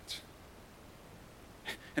after that?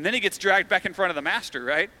 And then he gets dragged back in front of the master,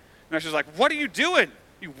 right? The master's like, what are you doing,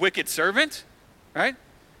 you wicked servant? Right?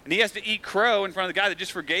 And he has to eat crow in front of the guy that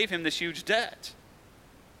just forgave him this huge debt.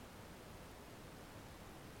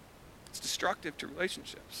 It's destructive to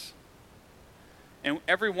relationships. And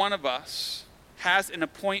every one of us has an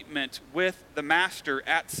appointment with the master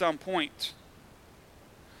at some point.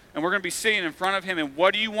 And we're going to be sitting in front of him, and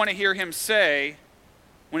what do you want to hear him say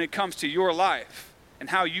when it comes to your life and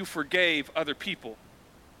how you forgave other people?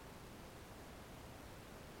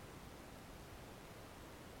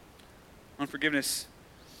 Unforgiveness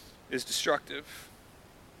is destructive.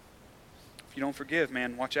 If you don't forgive,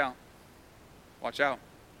 man, watch out. Watch out.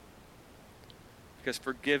 Because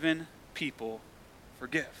forgiven people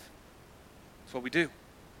forgive. That's what we do.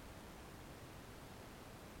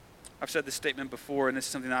 I've said this statement before, and this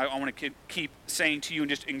is something that I want to keep saying to you and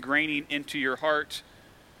just ingraining into your heart.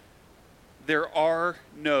 There are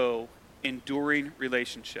no enduring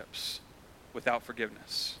relationships without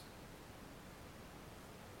forgiveness.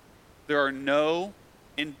 There are no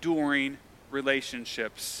enduring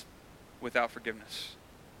relationships without forgiveness.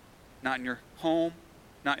 Not in your home,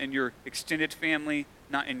 not in your extended family,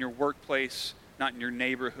 not in your workplace, not in your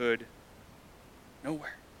neighborhood.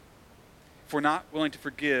 Nowhere. If we're not willing to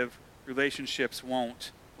forgive, relationships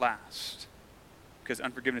won't last because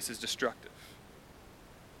unforgiveness is destructive.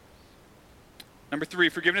 Number 3,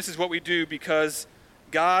 forgiveness is what we do because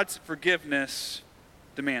God's forgiveness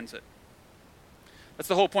demands it. That's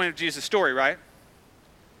the whole point of Jesus' story, right?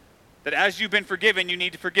 That as you've been forgiven, you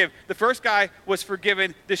need to forgive. The first guy was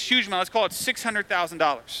forgiven this huge amount. Let's call it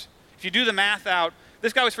 $600,000. If you do the math out,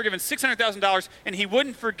 this guy was forgiven $600,000, and he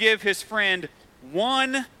wouldn't forgive his friend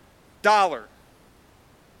 $1.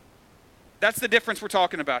 That's the difference we're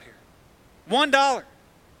talking about here. $1.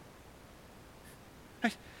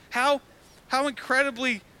 How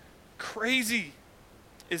incredibly crazy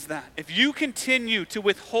is that? If you continue to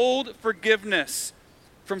withhold forgiveness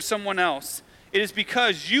from someone else, it is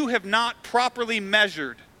because you have not properly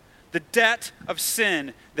measured the debt of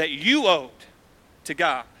sin that you owed to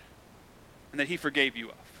God and that he forgave you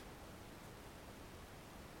of.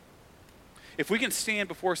 If we can stand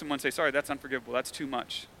before someone and say, sorry, that's unforgivable, that's too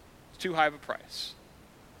much, it's too high of a price,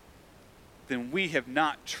 then we have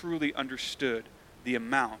not truly understood the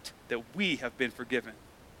amount that we have been forgiven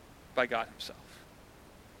by God himself.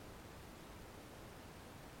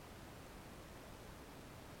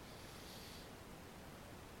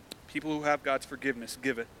 People who have God's forgiveness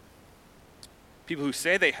give it. People who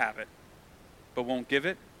say they have it but won't give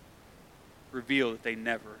it reveal that they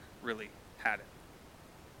never really had it.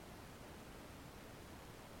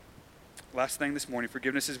 Last thing this morning,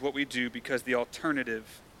 forgiveness is what we do because the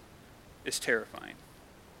alternative is terrifying.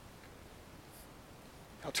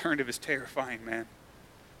 The alternative is terrifying, man.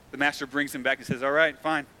 The master brings him back and says, all right,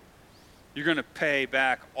 fine. You're going to pay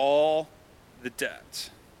back all the debt.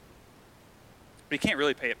 But he can't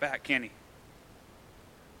really pay it back, can he?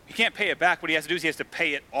 He can't pay it back. What he has to do is he has to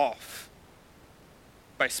pay it off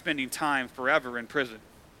by spending time forever in prison.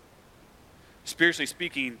 Spiritually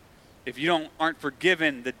speaking, if you aren't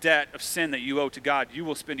forgiven the debt of sin that you owe to God, you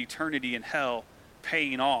will spend eternity in hell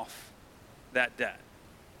paying off that debt.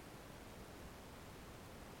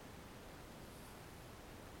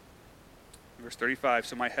 Verse 35,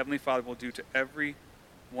 so my heavenly Father will do to every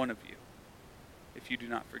one of you if you do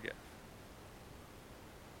not forgive.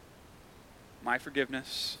 My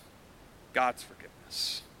forgiveness, God's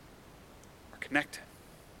forgiveness are connected.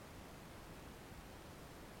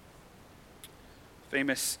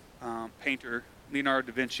 Famous painter,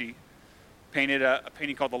 Leonardo da Vinci, painted a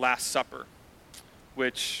painting called The Last Supper,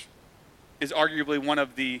 which is arguably one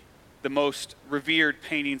of the most revered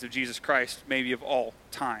paintings of Jesus Christ, maybe of all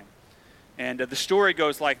time. And the story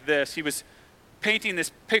goes like this. He was painting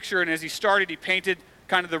this picture, and as he started, he painted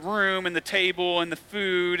kind of the room and the table and the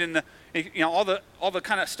food and all the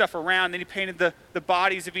kind of stuff around. Then he painted the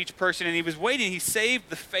bodies of each person, and he was waiting. He saved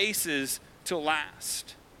the faces till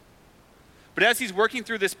last. But as he's working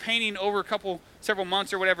through this painting over several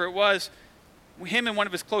months or whatever it was, him and one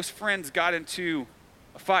of his close friends got into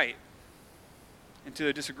a fight. into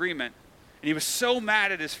a disagreement. And he was so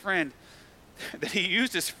mad at his friend that he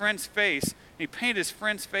used his friend's face, and he painted his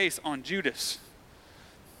friend's face on Judas,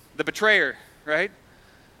 the betrayer, right?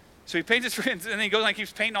 So he paints his friends, and then he goes and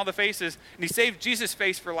keeps painting all the faces, and he saved Jesus'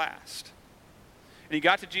 face for last. And he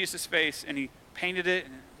got to Jesus' face, and he painted it,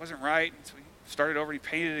 and it wasn't right. And so he started over, and he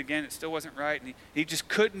painted it again. It still wasn't right, and he just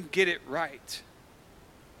couldn't get it right.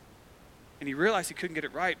 And he realized he couldn't get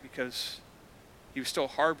it right because he was still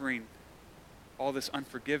harboring all this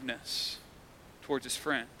unforgiveness towards his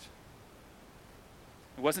friend.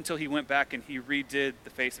 It wasn't until he went back and he redid the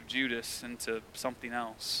face of Judas into something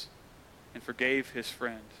else and forgave his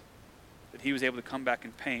friend that he was able to come back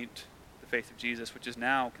and paint the face of Jesus, which is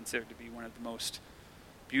now considered to be one of the most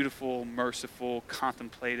beautiful, merciful,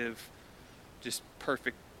 contemplative, just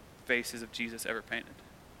perfect faces of Jesus ever painted.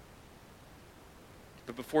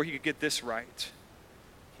 But before he could get this right,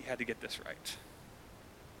 he had to get this right.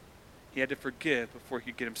 He had to forgive before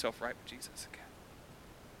he could get himself right with Jesus again.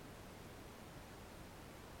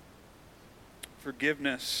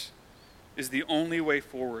 Forgiveness is the only way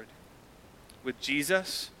forward with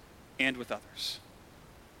Jesus and with others.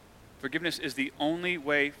 Forgiveness is the only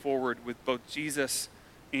way forward with both Jesus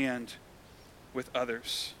and with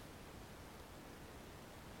others.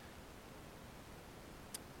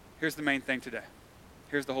 Here's the main thing today.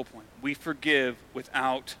 Here's the whole point. We forgive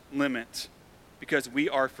without limit because we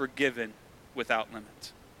are forgiven without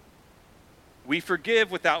limit. We forgive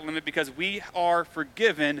without limit because we are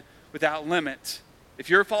forgiven without limit. If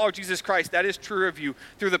you're a follower of Jesus Christ, that is true of you.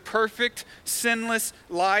 Through the perfect, sinless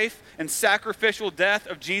life and sacrificial death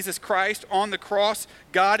of Jesus Christ on the cross,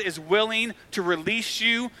 God is willing to release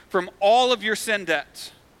you from all of your sin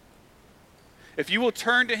debt. If you will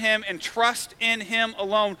turn to him and trust in him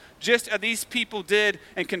alone, just as these people did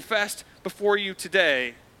and confessed before you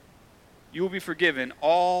today, you will be forgiven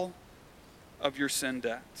all of your sin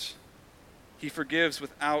debt. He forgives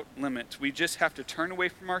without limit. We just have to turn away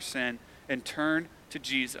from our sin and turn to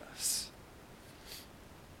Jesus.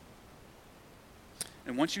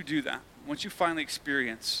 And once you do that, once you finally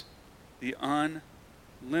experience the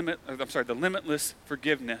limitless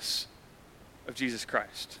forgiveness of Jesus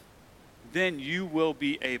Christ, then you will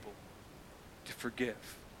be able to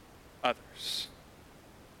forgive others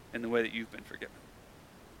in the way that you've been forgiven.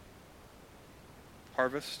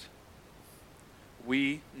 Harvest,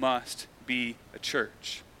 we must be a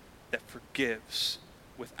church that forgives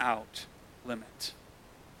without limit.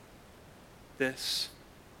 This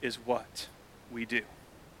is what we do.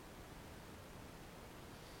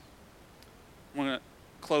 I want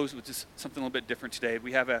to close with just something a little bit different today.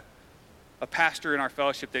 We have a pastor in our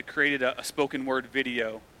fellowship that created a spoken word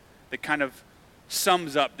video that kind of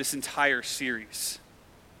sums up this entire series.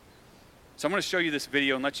 So I'm going to show you this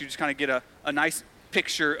video and let you just kind of get a nice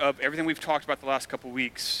picture of everything we've talked about the last couple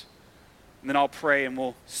weeks. And then I'll pray and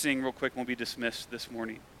we'll sing real quick and we'll be dismissed this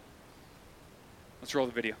morning. Let's roll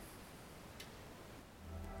the video.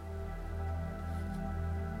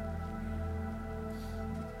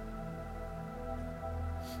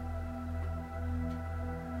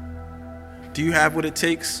 Do you have what it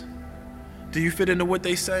takes? Do you fit into what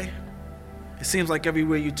they say? It seems like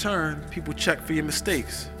everywhere you turn, people check for your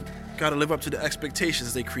mistakes. Gotta live up to the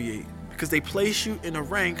expectations they create because they place you in a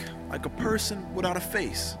rank like a person without a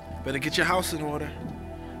face. Better get your house in order.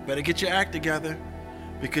 Better get your act together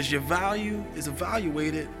because your value is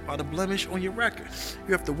evaluated by the blemish on your record.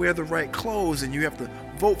 You have to wear the right clothes and you have to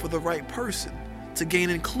vote for the right person to gain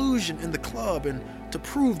inclusion in the club and to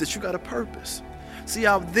prove that you got a purpose. See,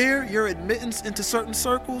 out there, your admittance into certain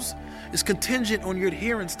circles is contingent on your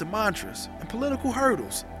adherence to mantras and political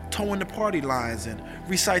hurdles, towing the party lines and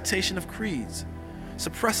recitation of creeds,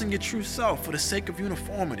 suppressing your true self for the sake of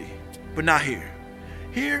uniformity. But not here.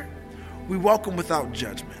 Here, we welcome without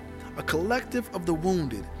judgment, a collective of the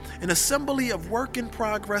wounded, an assembly of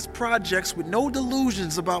work-in-progress projects with no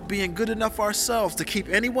delusions about being good enough ourselves to keep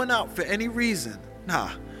anyone out for any reason.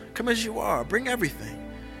 Nah, come as you are, bring everything.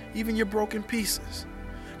 Even your broken pieces.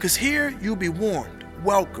 Because here you'll be warmed,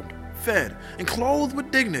 welcomed, fed, and clothed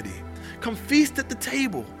with dignity. Come feast at the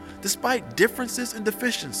table, despite differences and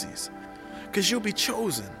deficiencies. Because you'll be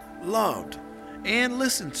chosen, loved, and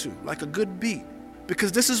listened to like a good beat.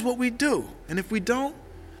 Because this is what we do, and if we don't,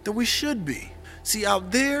 then we should be. See,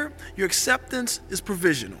 out there, your acceptance is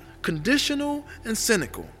provisional, conditional and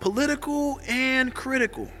cynical, political and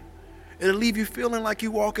critical. It'll leave you feeling like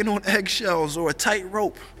you're walking on eggshells or a tight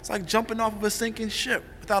rope. It's like jumping off of a sinking ship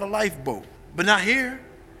without a lifeboat. But not here.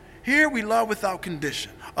 Here we love without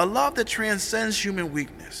condition. A love that transcends human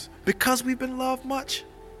weakness. Because we've been loved much,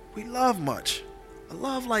 we love much. A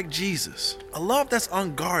love like Jesus. A love that's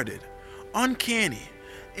unguarded, uncanny,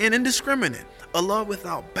 and indiscriminate. A love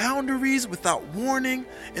without boundaries, without warning,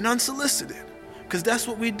 and unsolicited. Because that's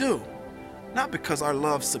what we do. Not because our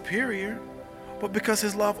love's superior, but because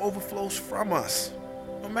his love overflows from us,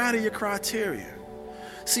 no matter your criteria.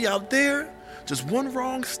 See, out there, just one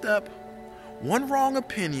wrong step, one wrong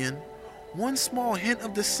opinion, one small hint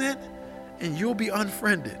of dissent, and you'll be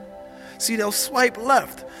unfriended. See, they'll swipe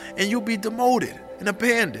left, and you'll be demoted and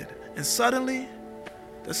abandoned. And suddenly,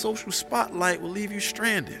 the social spotlight will leave you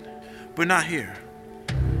stranded. But not here.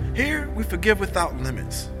 Here, we forgive without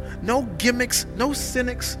limits. No gimmicks, no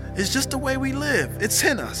cynics. It's just the way we live. It's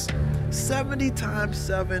in us. 70 times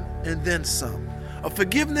 7 and then some. A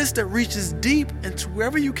forgiveness that reaches deep into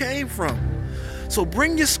wherever you came from. So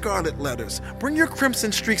bring your scarlet letters. Bring your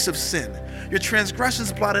crimson streaks of sin. Your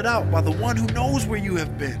transgressions blotted out by the one who knows where you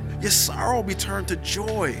have been. Your sorrow will be turned to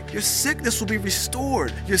joy. Your sickness will be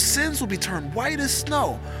restored. Your sins will be turned white as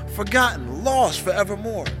snow. Forgotten, lost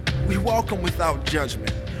forevermore. We welcome without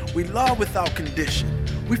judgment. We love without condition.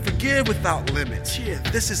 We forgive without limits. Yeah,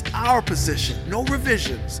 this is our position. No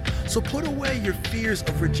revisions. So put away your fears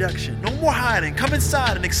of rejection. No more hiding. Come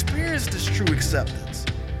inside and experience this true acceptance.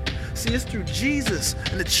 See, it's through Jesus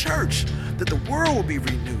and the church that the world will be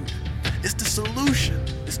renewed. It's the solution.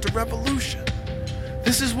 It's the revolution.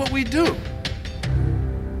 This is what we do.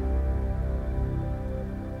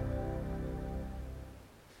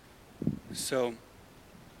 So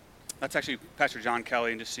that's actually Pastor John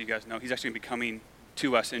Kelly, and just so you guys know, he's actually going to be coming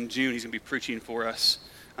to us in June. He's going to be preaching for us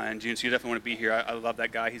in June, so you definitely want to be here. I love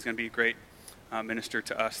that guy. He's going to be a great minister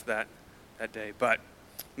to us that day. But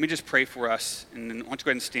let me just pray for us, and then why don't you go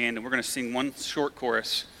ahead and stand, and we're going to sing one short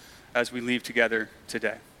chorus as we leave together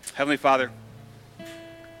today. Heavenly Father,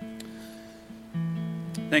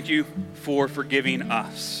 thank you for forgiving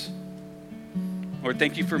us. Lord,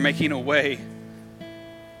 thank you for making a way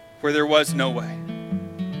where there was no way.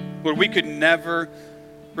 Lord, we could never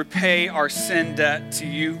repay our sin debt to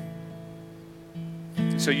you.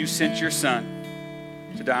 So you sent your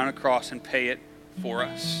Son to die on a cross and pay it for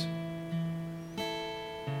us.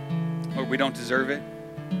 Lord, we don't deserve it.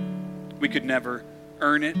 We could never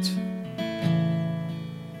earn it.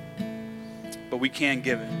 But we can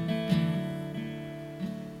give it.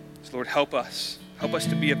 So Lord, help us. Help us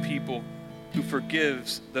to be a people who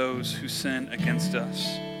forgives those who sin against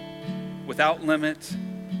us without limit,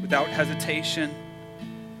 without hesitation.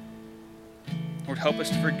 Lord, help us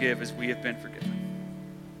to forgive as we have been forgiven.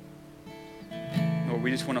 Lord,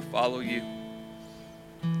 we just want to follow you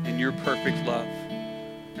in your perfect love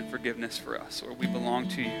and forgiveness for us. Lord, we belong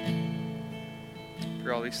to you.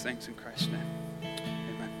 For all these things in Christ's name.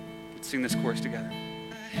 Amen. Let's sing this chorus together.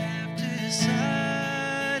 I have decided